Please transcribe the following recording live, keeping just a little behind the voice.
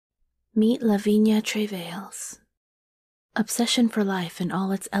Meet Lavinia Trevils. Obsession for life in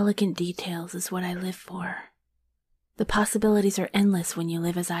all its elegant details is what I live for. The possibilities are endless when you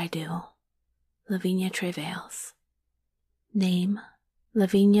live as I do. Lavinia Trevils. Name: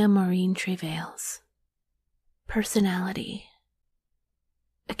 Lavinia Maureen Trevils. Personality: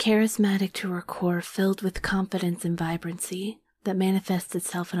 a charismatic to her core, filled with confidence and vibrancy that manifests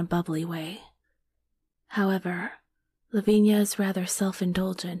itself in a bubbly way. However, Lavinia is rather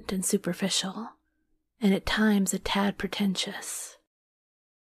self-indulgent and superficial, and at times a tad pretentious.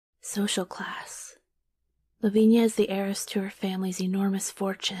 Social class: Lavinia is the heiress to her family's enormous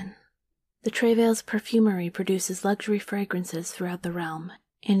fortune. The Trevils perfumery produces luxury fragrances throughout the realm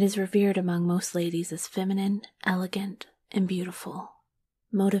and is revered among most ladies as feminine, elegant, and beautiful.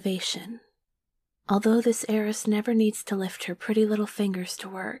 Motivation: although this heiress never needs to lift her pretty little fingers to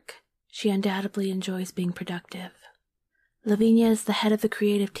work, she undoubtedly enjoys being productive. Lavinia is the head of the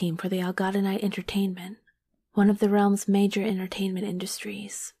creative team for the Algodonite Entertainment, one of the realm's major entertainment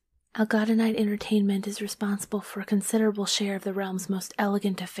industries. Algodonite Entertainment is responsible for a considerable share of the realm's most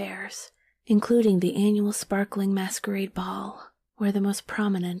elegant affairs, including the annual sparkling masquerade ball, where the most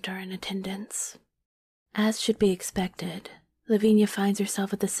prominent are in attendance. As should be expected, Lavinia finds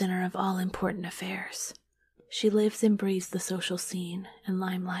herself at the center of all important affairs. She lives and breathes the social scene and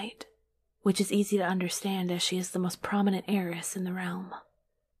limelight, which is easy to understand as she is the most prominent heiress in the realm.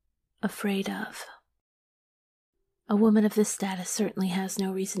 Afraid of: a woman of this status certainly has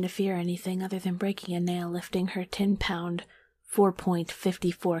no reason to fear anything other than breaking a nail lifting her 10-pound,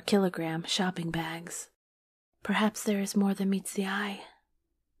 4.54 kilogram shopping bags. Perhaps there is more than meets the eye.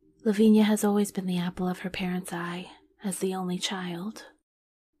 Lavinia has always been the apple of her parents' eye, as the only child.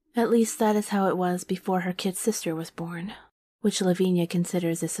 At least that is how it was before her kid sister was born, which Lavinia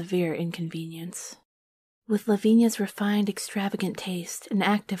considers a severe inconvenience. With Lavinia's refined, extravagant taste and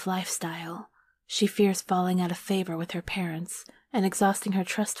active lifestyle, she fears falling out of favor with her parents and exhausting her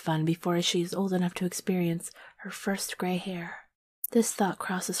trust fund before she is old enough to experience her first gray hair. This thought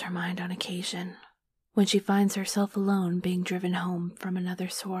crosses her mind on occasion, when she finds herself alone being driven home from another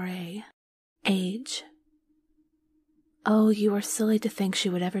soiree. Age: oh, you are silly to think she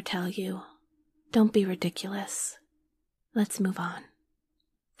would ever tell you. Don't be ridiculous. Let's move on.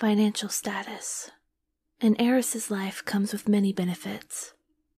 Financial status: an heiress's life comes with many benefits,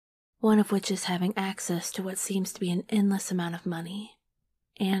 one of which is having access to what seems to be an endless amount of money.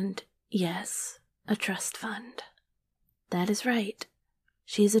 And, yes, a trust fund. That is right.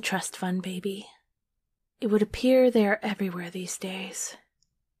 She's a trust fund baby. It would appear they are everywhere these days.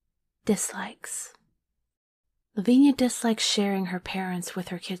 Dislikes: Lavinia dislikes sharing her parents with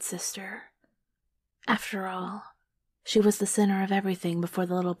her kid sister. After all, she was the center of everything before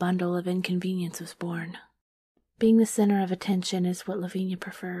the little bundle of inconvenience was born. Being the center of attention is what Lavinia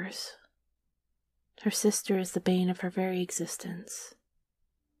prefers. Her sister is the bane of her very existence.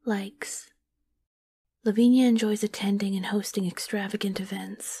 Likes: Lavinia enjoys attending and hosting extravagant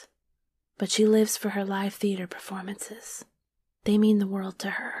events, but she lives for her live theater performances. They mean the world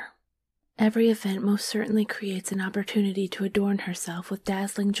to her. Every event most certainly creates an opportunity to adorn herself with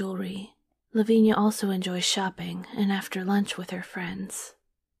dazzling jewelry. Lavinia also enjoys shopping and after lunch with her friends.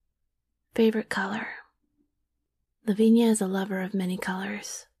 Favorite color: Lavinia is a lover of many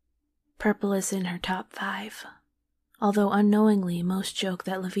colors. Purple is in her top 5, although unknowingly most joke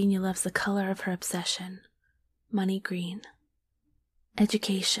that Lavinia loves the color of her obsession, money green.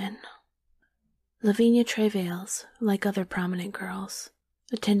 Education: Lavinia Trevils, like other prominent girls,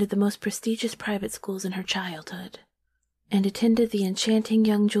 attended the most prestigious private schools in her childhood, and attended the enchanting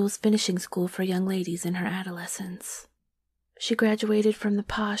Young Jules finishing school for young ladies in her adolescence. She graduated from the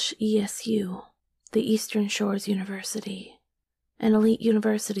posh ESU, the Eastern Shores University, an elite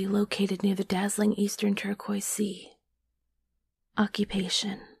university located near the dazzling eastern turquoise sea.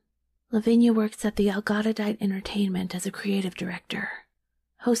 Occupation: Lavinia works at the Algodonite Entertainment as a creative director.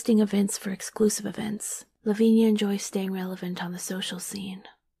 Hosting events for exclusive events, Lavinia enjoys staying relevant on the social scene.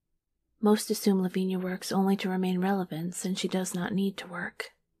 Most assume Lavinia works only to remain relevant since she does not need to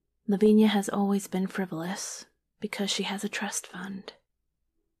work. Lavinia has always been frivolous because she has a trust fund.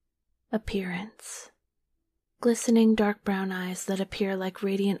 Appearance: glistening dark brown eyes that appear like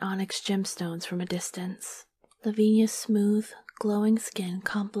radiant onyx gemstones from a distance. Lavinia's smooth, glowing skin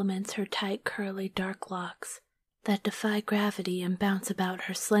complements her tight, curly, dark locks that defy gravity and bounce about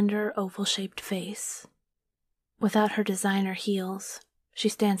her slender, oval-shaped face. Without her designer heels, she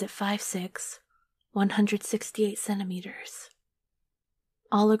stands at 5'6", 168 centimeters.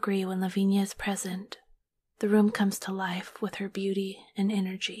 All agree when Lavinia is present, the room comes to life with her beauty and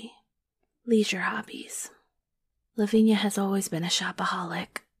energy. Leisure hobbies: Lavinia has always been a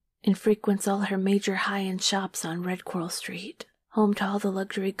shopaholic, and frequents all her major high-end shops on Red Coral Street, home to all the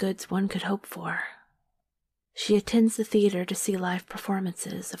luxury goods one could hope for. She attends the theater to see live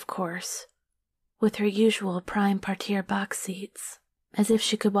performances, of course, with her usual prime parterre box seats, as if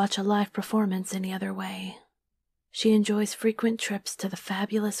she could watch a live performance any other way. She enjoys frequent trips to the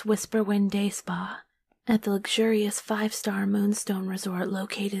fabulous Whisper Wind Day Spa at the luxurious 5-star Moonstone Resort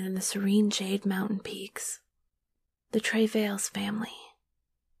located in the serene Jade Mountain Peaks. The Trevils family.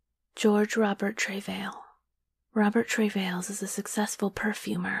 George Robert Trevil. Robert Trevils is a successful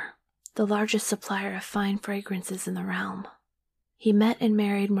perfumer, the largest supplier of fine fragrances in the realm. He met and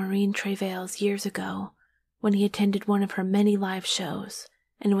married Maureen Trevils years ago when he attended one of her many live shows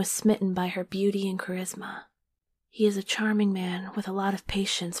and was smitten by her beauty and charisma. He is a charming man with a lot of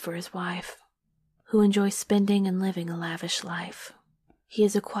patience for his wife, who enjoys spending and living a lavish life. He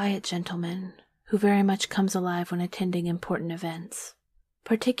is a quiet gentleman who very much comes alive when attending important events,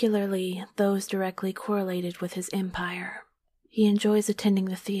 particularly those directly correlated with his empire. He enjoys attending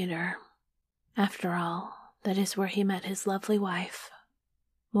the theater. After all, that is where he met his lovely wife,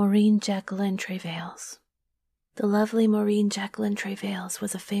 Maureen Jacqueline Trevils. The lovely Maureen Jacqueline Trevils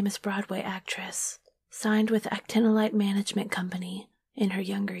was a famous Broadway actress, signed with Actinolite Management Company in her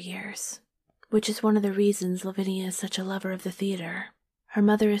younger years, which is one of the reasons Lavinia is such a lover of the theater. Her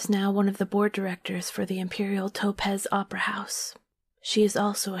mother is now one of the board directors for the Imperial Topaz Opera House. She is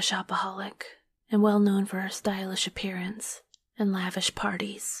also a shopaholic, and well known for her stylish appearance and lavish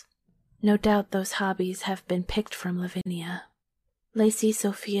parties. No doubt those hobbies have been picked from Lavinia. Lacey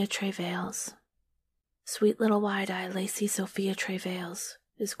Sophia Trevils. Sweet little wide-eyed Lacey Sophia Trevils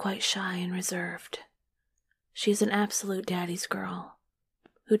is quite shy and reserved. She is an absolute daddy's girl,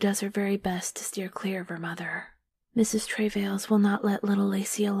 who does her very best to steer clear of her mother. Mrs. Trevils will not let little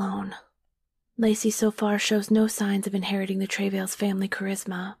Lacey alone. Lacey so far shows no signs of inheriting the Trevils family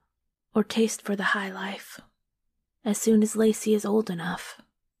charisma or taste for the high life. As soon as Lacey is old enough,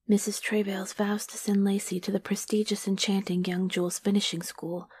 Mrs. Trevils vows to send Lacey to the prestigious Enchanting Young Jewels Finishing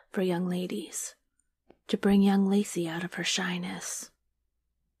School for young ladies, to bring young Lacey out of her shyness.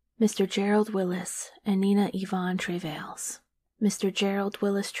 Mr. Gerald Willis and Nina Yvonne Trevils. Mr. Gerald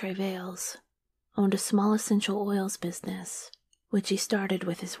Willis Trevils owned a small essential oils business, which he started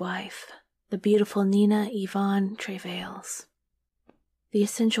with his wife, the beautiful Nina Yvonne Trevils. The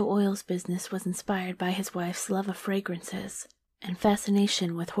essential oils business was inspired by his wife's love of fragrances and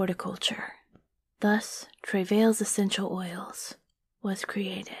fascination with horticulture. Thus, Trevils Essential Oils was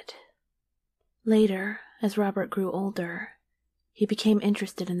created. Later, as Robert grew older, he became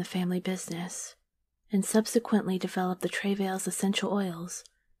interested in the family business and subsequently developed the Trevils Essential Oils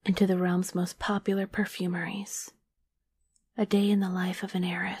into the realm's most popular perfumeries. A day in the life of an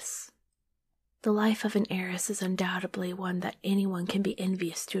heiress. The life of an heiress is undoubtedly one that anyone can be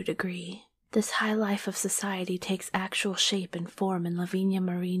envious to a degree. This high life of society takes actual shape and form in Lavinia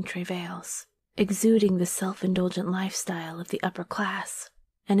Maureen Trevils, exuding the self-indulgent lifestyle of the upper class,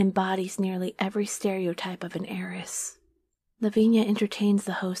 and embodies nearly every stereotype of an heiress. Lavinia entertains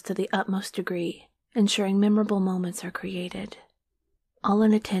the host to the utmost degree, ensuring memorable moments are created. All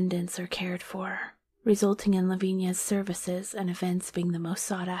in attendance are cared for, resulting in Lavinia's services and events being the most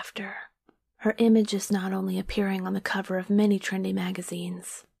sought after. Her image is not only appearing on the cover of many trendy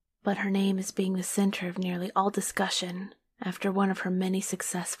magazines, but her name is being the center of nearly all discussion after one of her many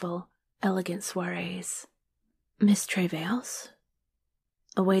successful, elegant soirees. Miss Trevils?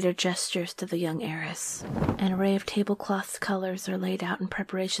 A waiter gestures to the young heiress. An array of tablecloths colors are laid out in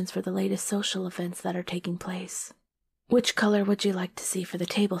preparations for the latest social events that are taking place. Which color would you like to see for the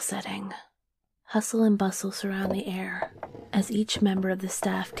table setting? Hustle and bustle surround the air, as each member of the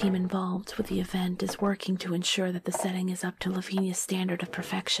staff team involved with the event is working to ensure that the setting is up to Lavinia's standard of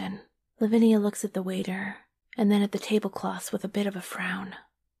perfection. Lavinia looks at the waiter, and then at the tablecloths with a bit of a frown.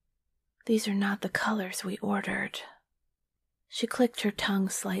 These are not the colors we ordered. She clicked her tongue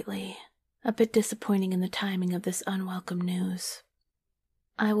slightly, a bit disappointing in the timing of this unwelcome news.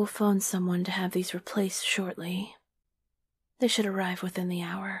 I will phone someone to have these replaced shortly. They should arrive within the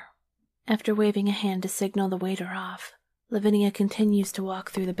hour. After waving a hand to signal the waiter off, Lavinia continues to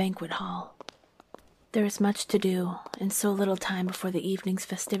walk through the banquet hall. There is much to do, and so little time before the evening's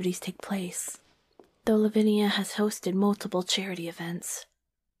festivities take place. Though Lavinia has hosted multiple charity events,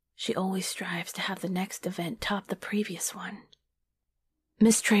 she always strives to have the next event top the previous one.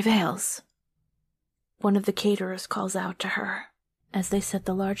 Miss Trevils! One of the caterers calls out to her as they set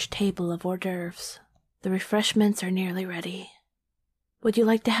the large table of hors d'oeuvres. The refreshments are nearly ready. Would you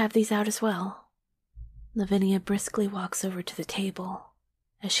like to have these out as well? Lavinia briskly walks over to the table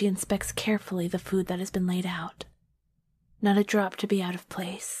as she inspects carefully the food that has been laid out. not a drop to be out of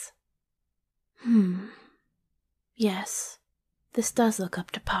place. Yes, this does look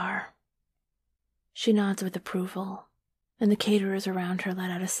up to par. She nods with approval, and the caterers around her let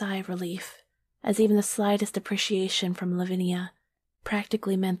out a sigh of relief, as even the slightest appreciation from Lavinia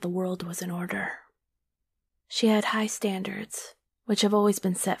practically meant the world was in order. She had high standards, which have always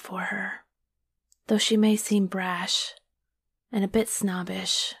been set for her. Though she may seem brash and a bit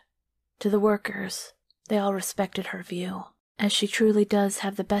snobbish, to the workers, they all respected her view, as she truly does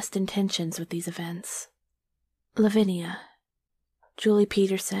have the best intentions with these events. Lavinia, Julie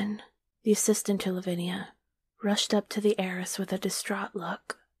Peterson, the assistant to Lavinia, rushed up to the heiress with a distraught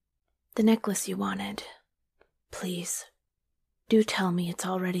look. "The necklace you wanted. Please, do tell me it's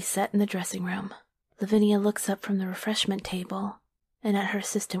already set in the dressing room." Lavinia looks up from the refreshment table and at her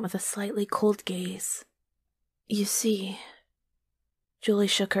assistant with a slightly cold gaze. "You see," Julie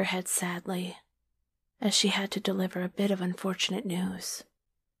shook her head sadly, as she had to deliver a bit of unfortunate news.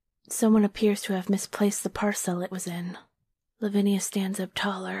 "Someone appears to have misplaced the parcel it was in." Lavinia stands up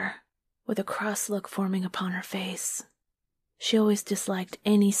taller, with a cross look forming upon her face. She always disliked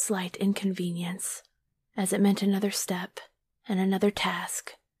any slight inconvenience, as it meant another step and another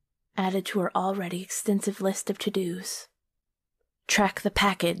task added to her already extensive list of to-dos. "Track the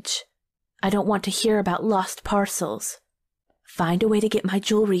package. I don't want to hear about lost parcels. Find a way to get my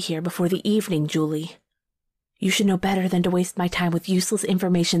jewelry here before the evening, Julie. You should know better than to waste my time with useless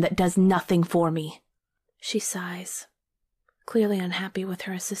information that does nothing for me." She sighs, clearly unhappy with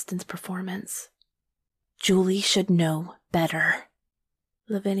her assistant's performance. "Julie should know better,"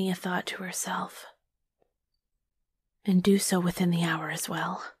 Lavinia thought to herself. "And do so within the hour as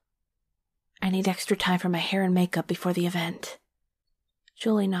well. I need extra time for my hair and makeup before the event."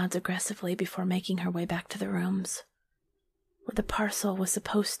 Julie nods aggressively before making her way back to the rooms, where the parcel was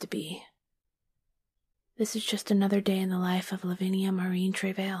supposed to be. This is just another day in the life of Lavinia Maureen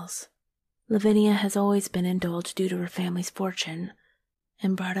Trevils. Lavinia has always been indulged due to her family's fortune,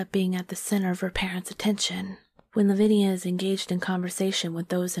 and brought up being at the center of her parents' attention. When Lavinia is engaged in conversation with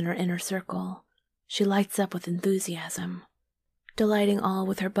those in her inner circle, she lights up with enthusiasm, delighting all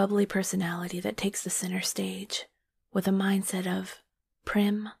with her bubbly personality that takes the center stage, with a mindset of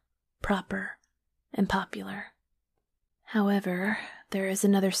prim, proper, and popular. However, there is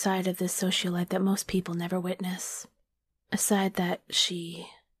another side of this socialite that most people never witness, a side that she,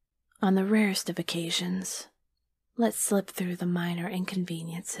 on the rarest of occasions, lets slip through the minor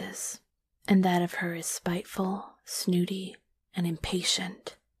inconveniences, and that of her is spiteful, snooty, and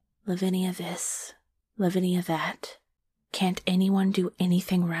impatient. Lavinia this, Lavinia that. Can't anyone do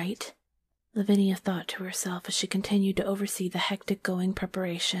anything right? Lavinia thought to herself as she continued to oversee the hectic going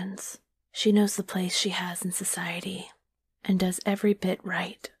preparations. She knows the place she has in society, and does every bit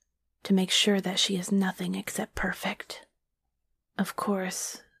right to make sure that she is nothing except perfect. Of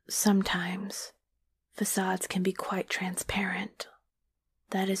course, sometimes facades can be quite transparent.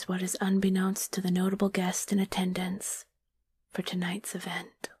 That is what is unbeknownst to the notable guest in attendance for tonight's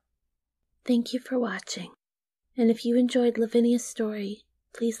event. Thank you for watching, and if you enjoyed Lavinia's story,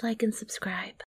 please like and subscribe.